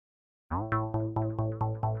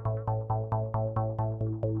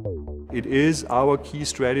It is our key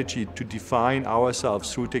strategy to define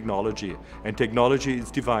ourselves through technology, and technology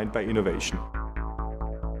is defined by innovation.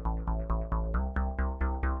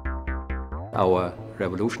 Our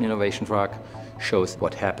Revolution Innovation Truck shows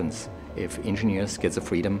what happens if engineers get the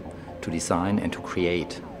freedom to design and to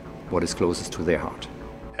create what is closest to their heart.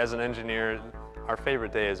 As an engineer, our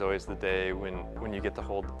favorite day is always the day when you get to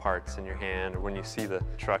hold the parts in your hand, or when you see the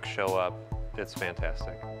truck show up. It's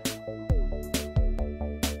fantastic.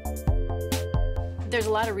 There's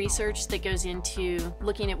a lot of research that goes into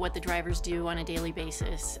looking at what the drivers do on a daily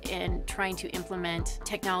basis and trying to implement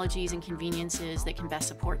technologies and conveniences that can best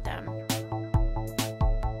support them.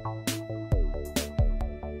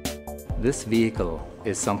 This vehicle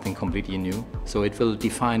is something completely new, so it will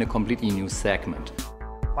define a completely new segment.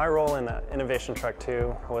 My role in Innovation Truck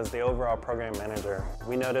 2 was the overall program manager.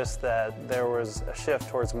 We noticed that there was a shift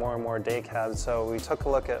towards more and more day cabs, so we took a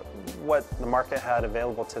look at what the market had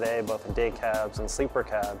available today, both in day cabs and sleeper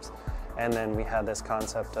cabs, and then we had this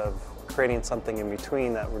concept of creating something in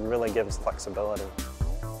between that would really give us flexibility.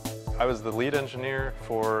 I was the lead engineer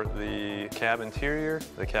for the cab interior,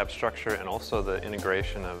 the cab structure, and also the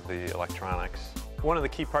integration of the electronics. One of the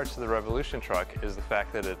key parts of the Revolution truck is the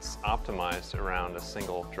fact that it's optimized around a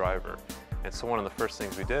single driver. And so one of the first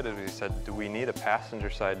things we did is we said, do we need a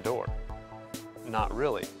passenger side door? Not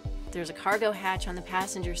really. There's a cargo hatch on the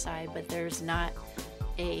passenger side, but there's not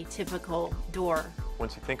a typical door.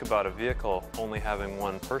 Once you think about a vehicle only having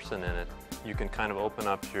one person in it, you can kind of open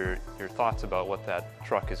up your thoughts about what that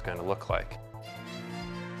truck is going to look like.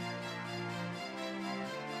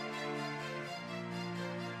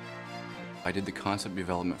 I did the concept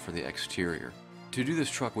development for the exterior. To do this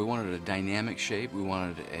truck, we wanted a dynamic shape. We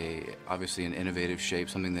wanted obviously an innovative shape,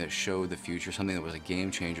 something that showed the future, something that was a game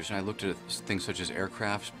changer. So I looked at things such as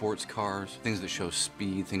aircraft, sports cars, things that show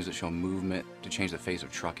speed, things that show movement to change the face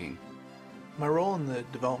of trucking. My role in the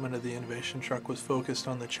development of the Innovation Truck was focused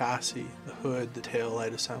on the chassis, the hood, the tail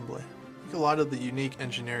light assembly. A lot of the unique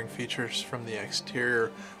engineering features from the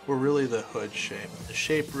exterior were really the hood shape. The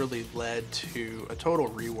shape really led to a total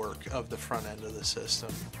rework of the front end of the system.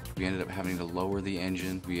 We ended up having to lower the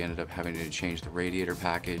engine. We ended up having to change the radiator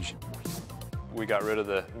package. We got rid of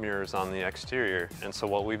the mirrors on the exterior, and so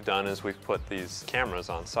what we've done is we've put these cameras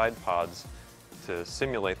on side pods to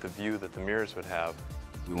simulate the view that the mirrors would have.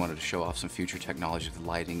 We wanted to show off some future technology. The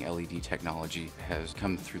lighting, LED technology has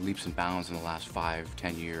come through leaps and bounds in the last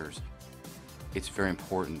 5-10 years. It's very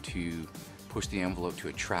important to push the envelope to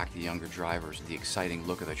attract the younger drivers. The exciting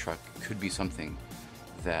look of the truck could be something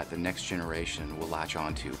that the next generation will latch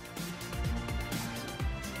onto.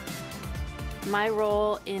 My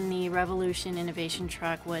role in the Revolution Innovation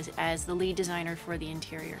Truck was as the lead designer for the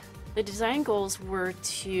interior. The design goals were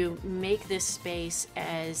to make this space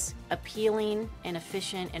as appealing and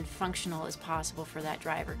efficient and functional as possible for that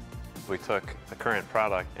driver. We took the current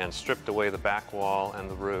product and stripped away the back wall and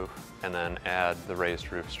the roof, and then add the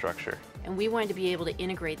raised roof structure. And we wanted to be able to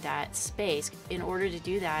integrate that space. In order to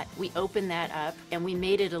do that, we opened that up and we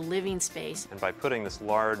made it a living space. And by putting this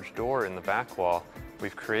large door in the back wall,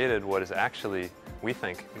 we've created what is actually, we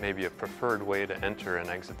think, maybe a preferred way to enter and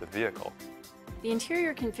exit the vehicle. The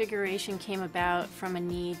interior configuration came about from a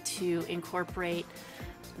need to incorporate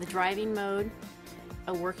the driving mode,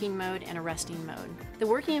 a working mode, and a resting mode. The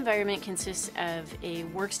working environment consists of a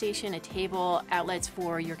workstation, a table, outlets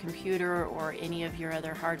for your computer or any of your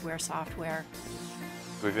other hardware, software.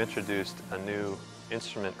 We've introduced a new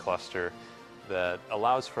instrument cluster that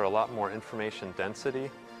allows for a lot more information density.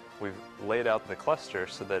 We've laid out the cluster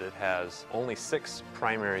so that it has only 6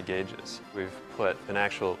 primary gauges. We've put an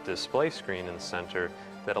actual display screen in the center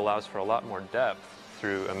that allows for a lot more depth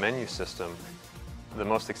through a menu system. The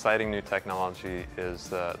most exciting new technology is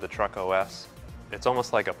the Truck OS. It's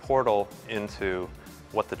almost like a portal into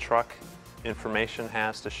what the truck information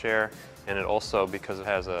has to share, and it also, because it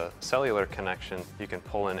has a cellular connection, you can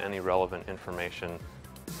pull in any relevant information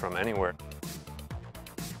from anywhere.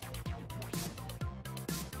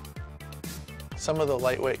 Some of the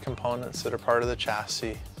lightweight components that are part of the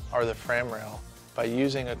chassis are the frame rail. By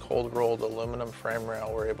using a cold-rolled aluminum frame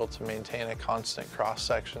rail, we're able to maintain a constant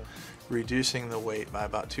cross-section, reducing the weight by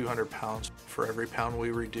about 200 pounds. For every pound we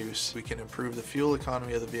reduce, we can improve the fuel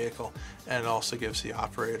economy of the vehicle, and it also gives the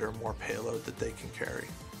operator more payload that they can carry.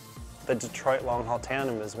 The Detroit long-haul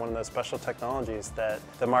tandem is one of those special technologies that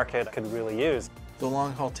the market could really use. The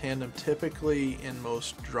long-haul tandem typically in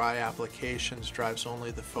most dry applications drives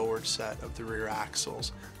only the forward set of the rear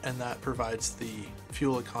axles, and that provides the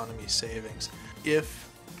fuel economy savings. If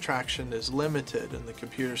traction is limited and the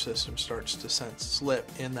computer system starts to sense slip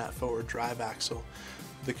in that forward drive axle,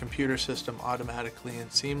 The computer system automatically and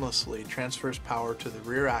seamlessly transfers power to the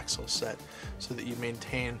rear axle set so that you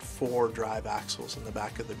maintain 4 drive axles in the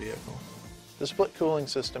back of the vehicle. The split cooling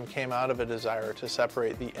system came out of a desire to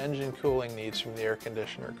separate the engine cooling needs from the air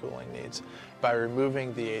conditioner cooling needs. By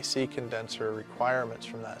removing the AC condenser requirements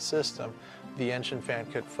from that system, the engine fan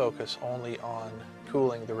could focus only on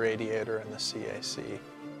cooling the radiator and the CAC.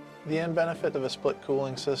 The end benefit of a split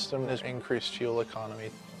cooling system is increased fuel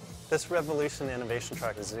economy. This Revolution Innovation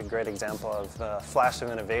Truck is a great example of a flash of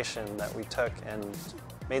innovation that we took and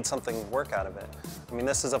made something work out of it. I mean,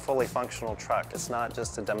 this is a fully functional truck. It's not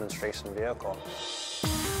just a demonstration vehicle.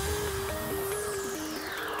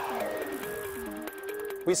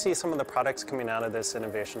 We see some of the products coming out of this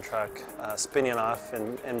innovation truck spinning off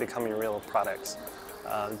and becoming real products.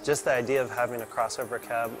 Just the idea of having a crossover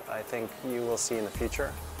cab, I think you will see in the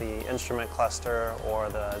future. The instrument cluster or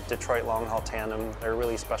the Detroit long haul tandem, they're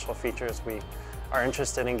really special features. We are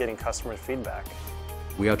interested in getting customer feedback.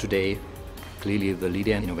 We are today clearly the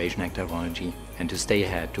leader in innovation and technology, and to stay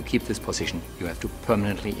ahead, to keep this position, you have to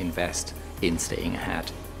permanently invest in staying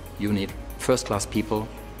ahead. You need first-class people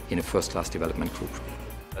in a first-class development group.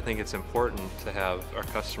 I think it's important to have our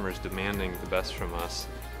customers demanding the best from us.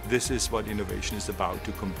 This is what innovation is about,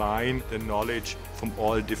 to combine the knowledge from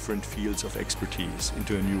all different fields of expertise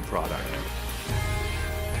into a new product.